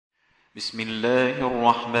بسم الله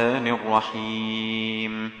الرحمن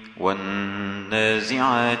الرحيم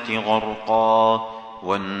والنازعات غرقا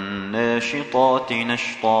والناشطات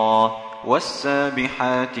نشطا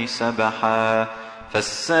والسابحات سبحا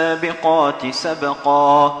فالسابقات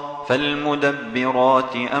سبقا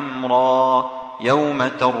فالمدبرات أمرا يوم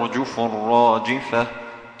ترجف الراجفة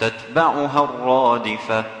تتبعها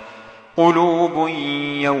الرادفة قلوب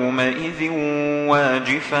يومئذ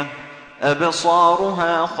واجفة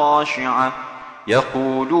أبصارها خاشعة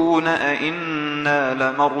يقولون أئنا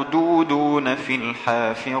لمردودون في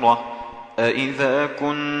الحافرة أئذا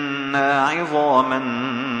كنا عظاما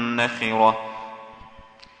نخرة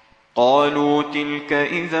قالوا تلك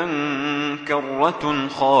إذا كرة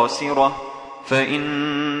خاسرة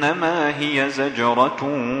فإنما هي زجرة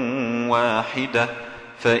واحدة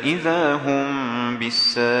فإذا هم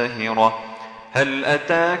بالساهرة هل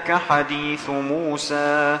أتاك حديث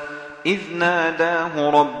موسى إذ ناداه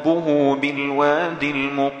ربه بالوادي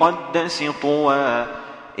المقدس طوى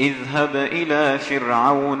اذهب إلى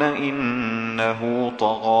فرعون إنه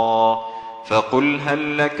طغى فقل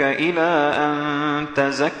هل لك إلى أن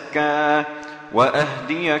تزكى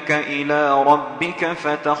وأهديك إلى ربك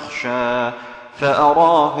فتخشى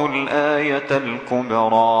فأراه الآية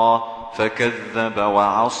الكبرى فكذب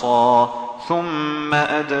وعصى ثم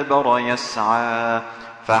أدبر يسعى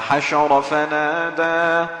فحشر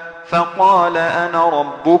فنادى فقال أنا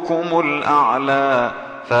ربكم الأعلى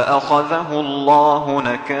فأخذه الله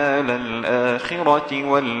نكال الآخرة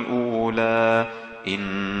والأولى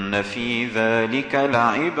إن في ذلك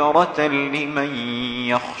لعبرة لمن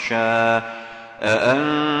يخشى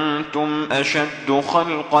أأنتم أشد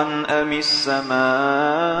خلقا أم السماء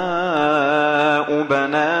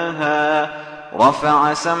بناها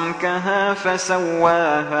رفع سمكها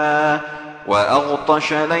فسواها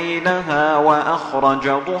وأغطش ليلها وأخرج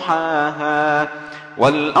ضحاها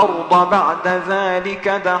والأرض بعد ذلك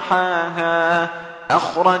دحاها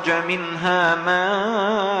أخرج منها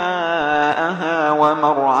ماءها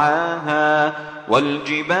ومرعاها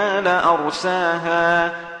والجبال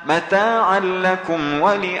أرساها متاعا لكم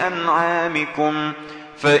ولأنعامكم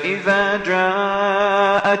فإذا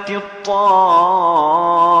جاءت الطامة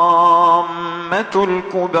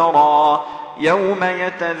الكبرى يوم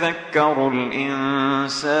يتذكر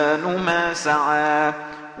الإنسان ما سعى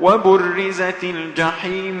وبرزت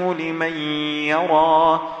الجحيم لمن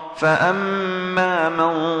يرى فأما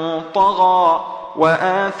من طغى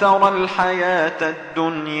وآثر الحياة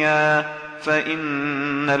الدنيا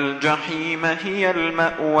فإن الجحيم هي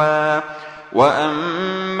المأوى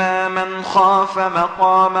وأما من خاف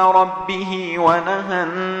مقام ربه ونهى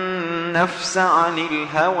النفس عن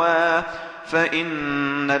الهوى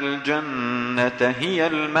فإن الجنة هي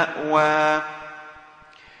المأوى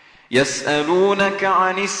يسألونك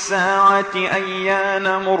عن الساعة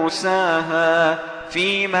أيان مرساها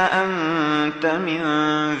فيم أنت من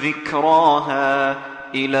ذكراها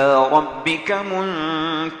إلى ربك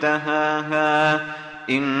منتهاها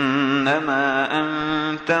إنما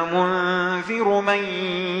أنت منذر من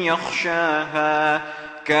يخشاها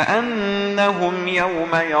كأنهم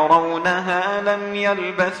يوم يرونها لم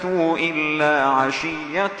يلبثوا إلا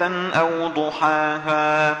عشية أو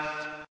ضحاها